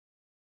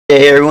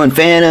Hey everyone,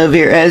 Fan of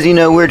here. As you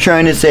know, we're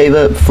trying to save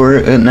up for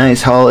a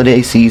nice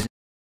holiday season.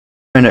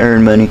 Trying to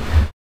earn money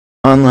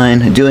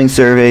online, doing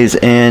surveys,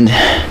 and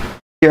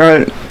here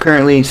are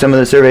currently some of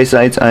the survey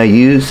sites I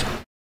use.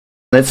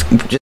 Let's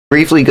just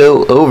briefly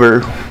go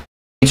over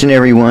each and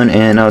every one,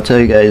 and I'll tell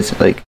you guys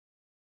like how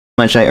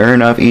much I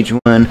earn off each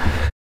one.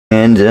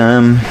 And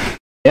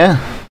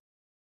yeah.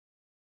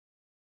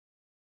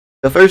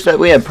 So first up,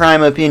 we have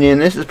Prime Opinion.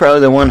 This is probably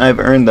the one I've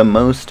earned the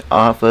most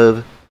off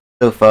of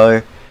so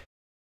far.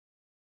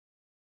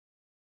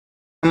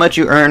 How much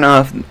you earn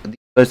off the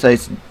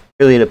websites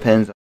really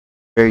depends on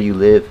where you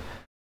live,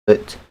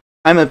 but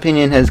Chime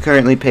Opinion has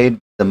currently paid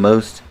the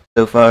most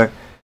so far.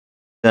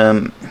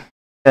 Guys,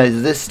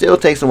 this still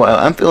takes a while.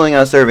 I'm filling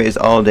out surveys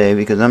all day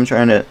because I'm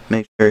trying to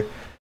make sure I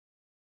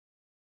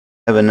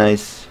have a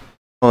nice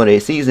holiday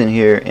season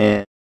here,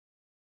 and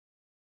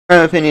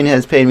Chime Opinion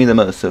has paid me the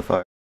most so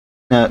far.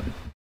 Now,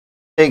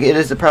 it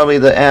is probably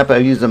the app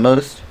I've used the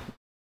most.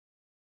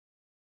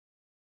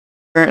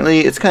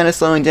 Currently, it's kind of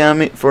slowing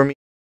down for me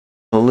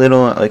a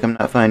little, like I'm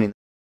not finding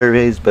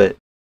surveys, but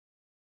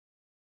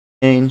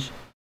change.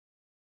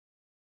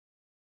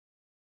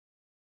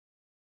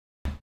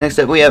 Next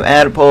up, we have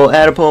Adipole.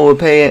 Adipole will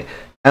pay it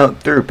out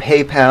through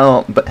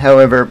PayPal, but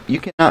however, you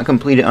cannot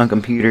complete it on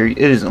computer. It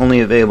is only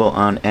available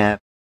on app.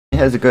 It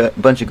has a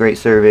bunch of great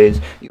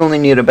surveys. You only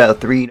need about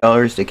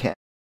 $3 to cash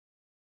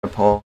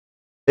Adipole.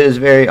 It is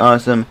very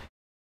awesome.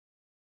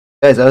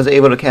 Guys, I was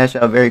able to cash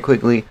out very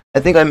quickly.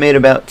 I think I made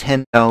about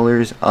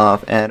 $10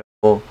 off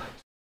Adipole.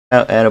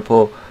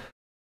 Adipole.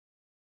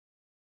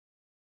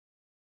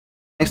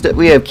 Next up,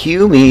 we have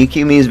Chime.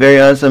 Chime is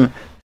very awesome.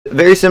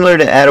 Very similar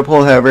to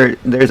Adipole, however,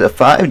 there's a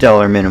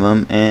 $5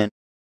 minimum and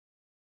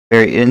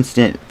very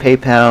instant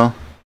PayPal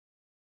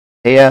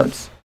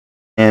payouts.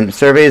 And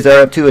surveys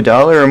are up to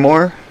 $1 or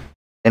more.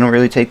 They don't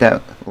really take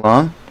that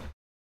long.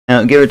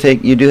 Now, give or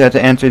take, you do have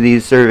to answer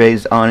these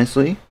surveys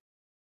honestly,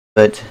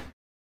 but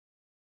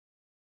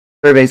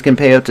surveys can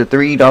pay up to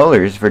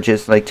 $3 for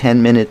just like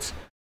 10 minutes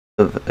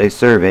of a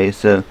survey,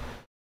 so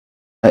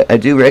I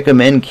do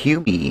recommend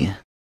Chime.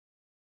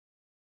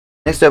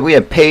 Next up, we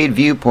have Paid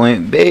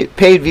Viewpoint.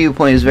 Paid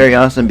Viewpoint is very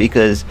awesome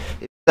because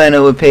if you sign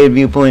up with Paid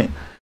Viewpoint,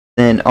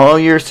 then all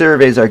your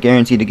surveys are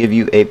guaranteed to give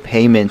you a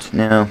payment.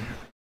 Now,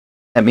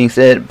 that being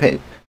said,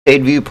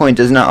 Paid Viewpoint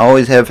does not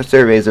always have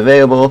surveys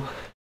available,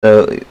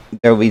 so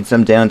there will be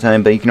some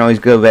downtime, but you can always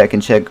go back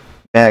and check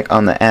back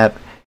on the app.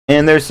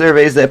 And there's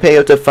surveys that pay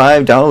up to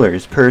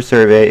 $5 per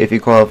survey if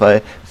you qualify,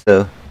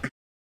 so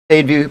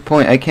Paid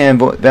Viewpoint I can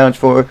vouch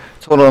for.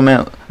 Total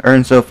amount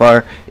earned so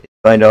far is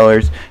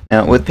 $5.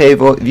 Now with Paid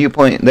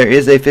Viewpoint there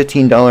is a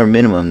 $15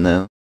 minimum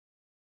though.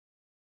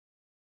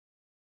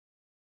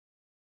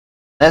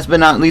 Last but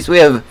not least, we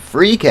have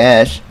Free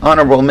Cash,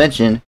 honorable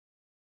mention.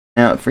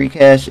 Now Free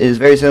Cash is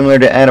very similar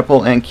to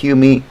Adipole and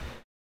Chime,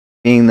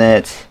 being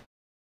that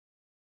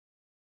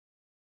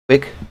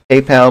quick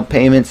PayPal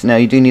payments. Now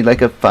you do need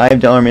like a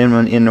 $5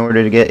 minimum in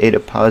order to get a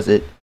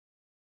deposit,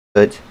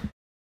 but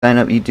sign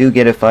up, you do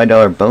get a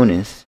 $5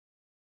 bonus.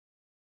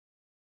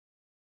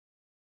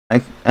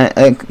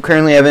 I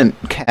currently haven't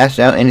cashed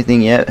out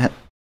anything yet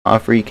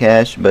off Free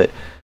Cash, but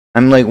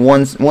I'm like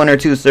one or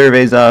two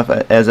surveys off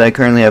as I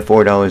currently have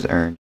 $4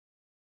 earned.